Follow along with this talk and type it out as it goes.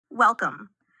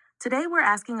Welcome. Today we're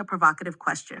asking a provocative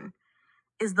question.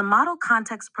 Is the Model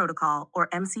Context Protocol, or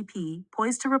MCP,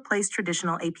 poised to replace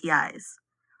traditional APIs?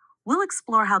 We'll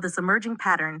explore how this emerging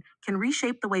pattern can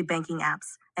reshape the way banking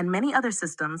apps and many other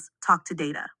systems talk to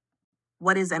data.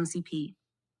 What is MCP?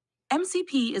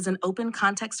 MCP is an open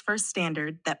context first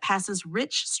standard that passes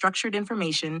rich, structured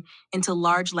information into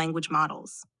large language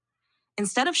models.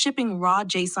 Instead of shipping raw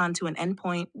JSON to an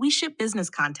endpoint, we ship business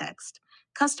context,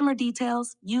 customer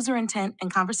details, user intent,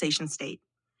 and conversation state.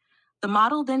 The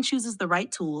model then chooses the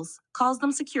right tools, calls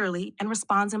them securely, and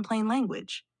responds in plain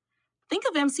language. Think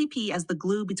of MCP as the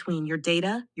glue between your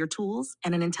data, your tools,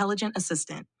 and an intelligent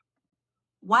assistant.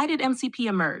 Why did MCP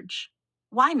emerge?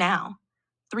 Why now?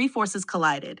 Three forces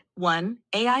collided. One,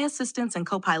 AI assistants and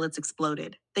copilots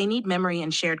exploded. They need memory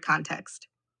and shared context.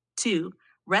 Two,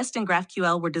 REST and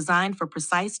GraphQL were designed for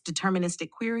precise, deterministic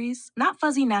queries, not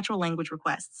fuzzy natural language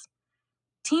requests.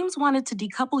 Teams wanted to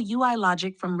decouple UI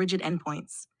logic from rigid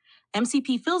endpoints.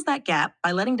 MCP fills that gap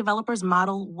by letting developers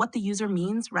model what the user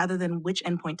means rather than which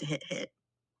endpoint to hit.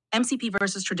 MCP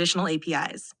versus traditional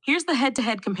APIs. Here's the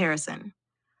head-to-head comparison.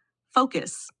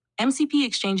 Focus. MCP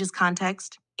exchanges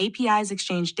context, APIs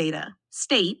exchange data.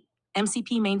 State.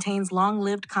 MCP maintains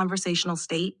long-lived conversational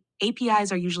state.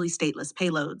 APIs are usually stateless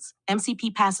payloads.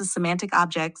 MCP passes semantic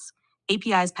objects.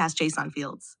 APIs pass JSON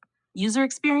fields. User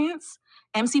experience.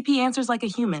 MCP answers like a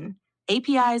human.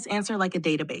 APIs answer like a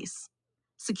database.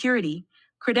 Security.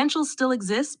 Credentials still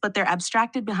exist, but they're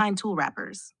abstracted behind tool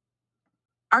wrappers.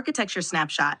 Architecture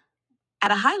snapshot.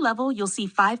 At a high level, you'll see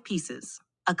 5 pieces.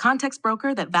 A context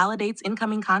broker that validates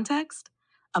incoming context,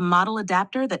 a model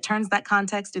adapter that turns that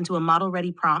context into a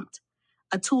model-ready prompt,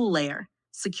 a tool layer,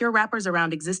 secure wrappers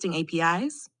around existing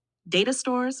APIs, data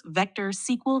stores, vector,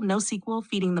 SQL, NoSQL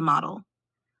feeding the model,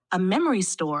 a memory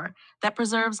store that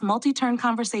preserves multi-turn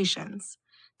conversations.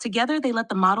 Together, they let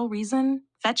the model reason,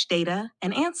 fetch data,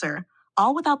 and answer,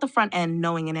 all without the front end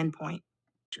knowing an endpoint.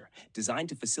 Designed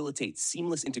to facilitate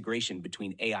seamless integration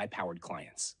between AI-powered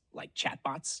clients, like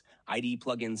chatbots, IDE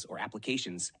plugins, or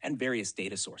applications, and various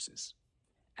data sources.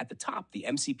 At the top, the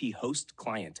MCP host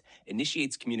client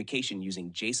initiates communication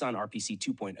using JSON RPC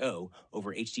 2.0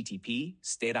 over HTTP,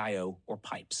 State.io, or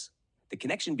pipes. The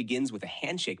connection begins with a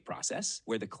handshake process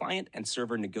where the client and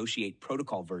server negotiate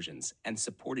protocol versions and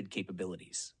supported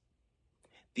capabilities.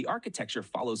 The architecture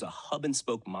follows a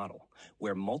hub-and-spoke model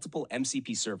where multiple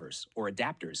MCP servers or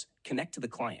adapters connect to the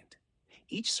client.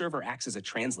 Each server acts as a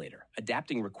translator,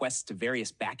 adapting requests to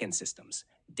various backend systems,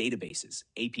 databases,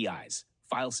 APIs,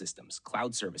 file systems,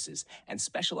 cloud services, and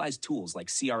specialized tools like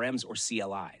CRMs or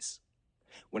CLIs.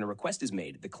 When a request is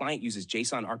made, the client uses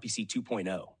JSON RPC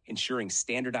 2.0, ensuring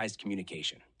standardized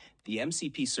communication. The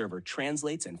MCP server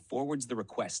translates and forwards the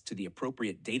request to the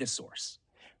appropriate data source,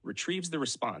 retrieves the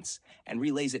response, and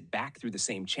relays it back through the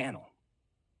same channel.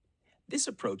 This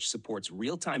approach supports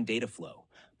real-time data flow,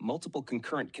 multiple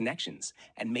concurrent connections,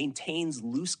 and maintains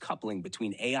loose coupling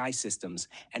between AI systems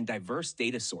and diverse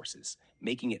data sources,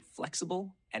 making it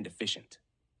flexible and efficient.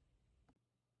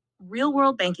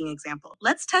 Real-world banking example.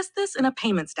 Let's test this in a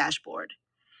payments dashboard.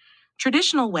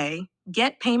 Traditional way,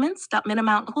 get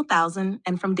payments.minamount equal 1,000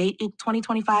 and from date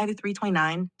 2025 to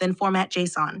 329, then format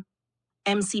JSON.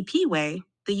 MCP way,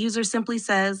 the user simply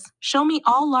says, show me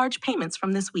all large payments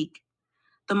from this week.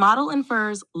 The model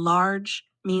infers large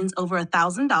means over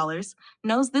 $1,000,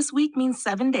 knows this week means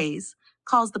 7 days,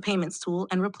 calls the payments tool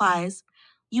and replies,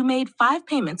 you made 5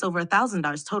 payments over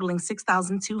 $1,000 totaling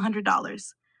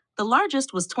 $6,200. The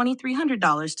largest was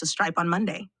 $2,300 to Stripe on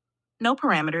Monday. No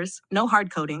parameters, no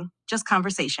hard coding, just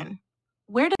conversation.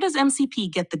 Where does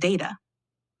MCP get the data?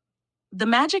 The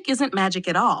magic isn't magic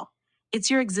at all.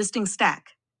 It's your existing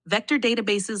stack. Vector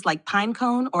databases like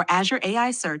Pinecone or Azure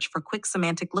AI Search for quick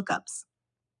semantic lookups.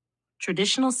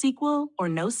 Traditional SQL or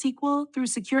NoSQL through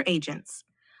secure agents.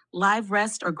 Live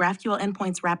REST or GraphQL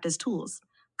endpoints wrapped as tools.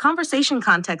 Conversation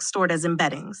context stored as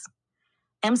embeddings.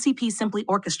 MCP simply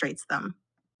orchestrates them.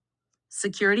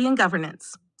 Security and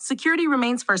governance. Security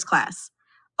remains first class.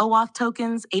 OAuth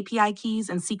tokens, API keys,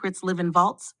 and secrets live in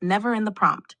vaults, never in the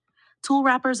prompt. Tool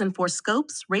wrappers enforce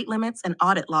scopes, rate limits, and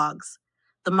audit logs.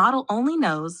 The model only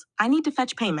knows, I need to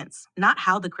fetch payments, not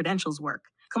how the credentials work.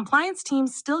 Compliance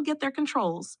teams still get their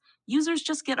controls. Users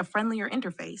just get a friendlier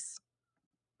interface.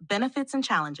 Benefits and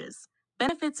challenges.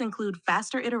 Benefits include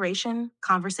faster iteration,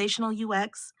 conversational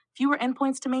UX, fewer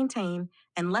endpoints to maintain,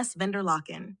 and less vendor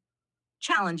lock-in.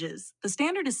 Challenges. The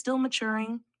standard is still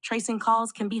maturing, tracing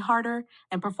calls can be harder,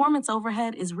 and performance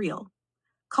overhead is real.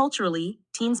 Culturally,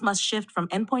 teams must shift from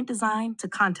endpoint design to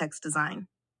context design.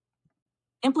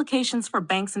 Implications for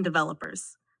banks and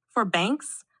developers. For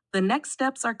banks, the next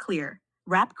steps are clear.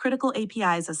 Wrap critical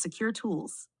APIs as secure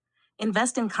tools.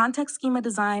 Invest in context schema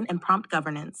design and prompt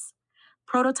governance.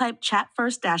 Prototype chat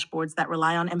first dashboards that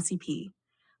rely on MCP.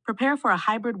 Prepare for a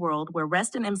hybrid world where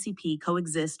REST and MCP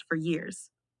coexist for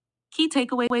years. Key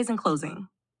takeaways in closing.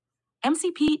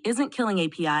 MCP isn't killing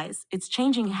APIs, it's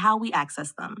changing how we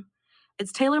access them.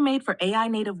 It's tailor made for AI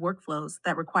native workflows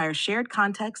that require shared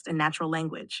context and natural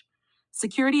language.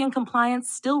 Security and compliance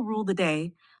still rule the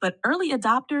day, but early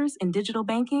adopters in digital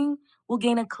banking will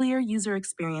gain a clear user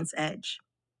experience edge.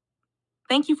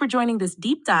 Thank you for joining this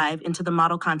deep dive into the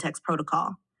Model Context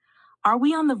Protocol. Are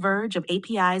we on the verge of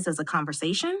APIs as a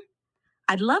conversation?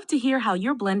 I'd love to hear how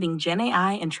you're blending Gen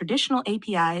AI and traditional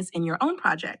APIs in your own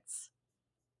projects.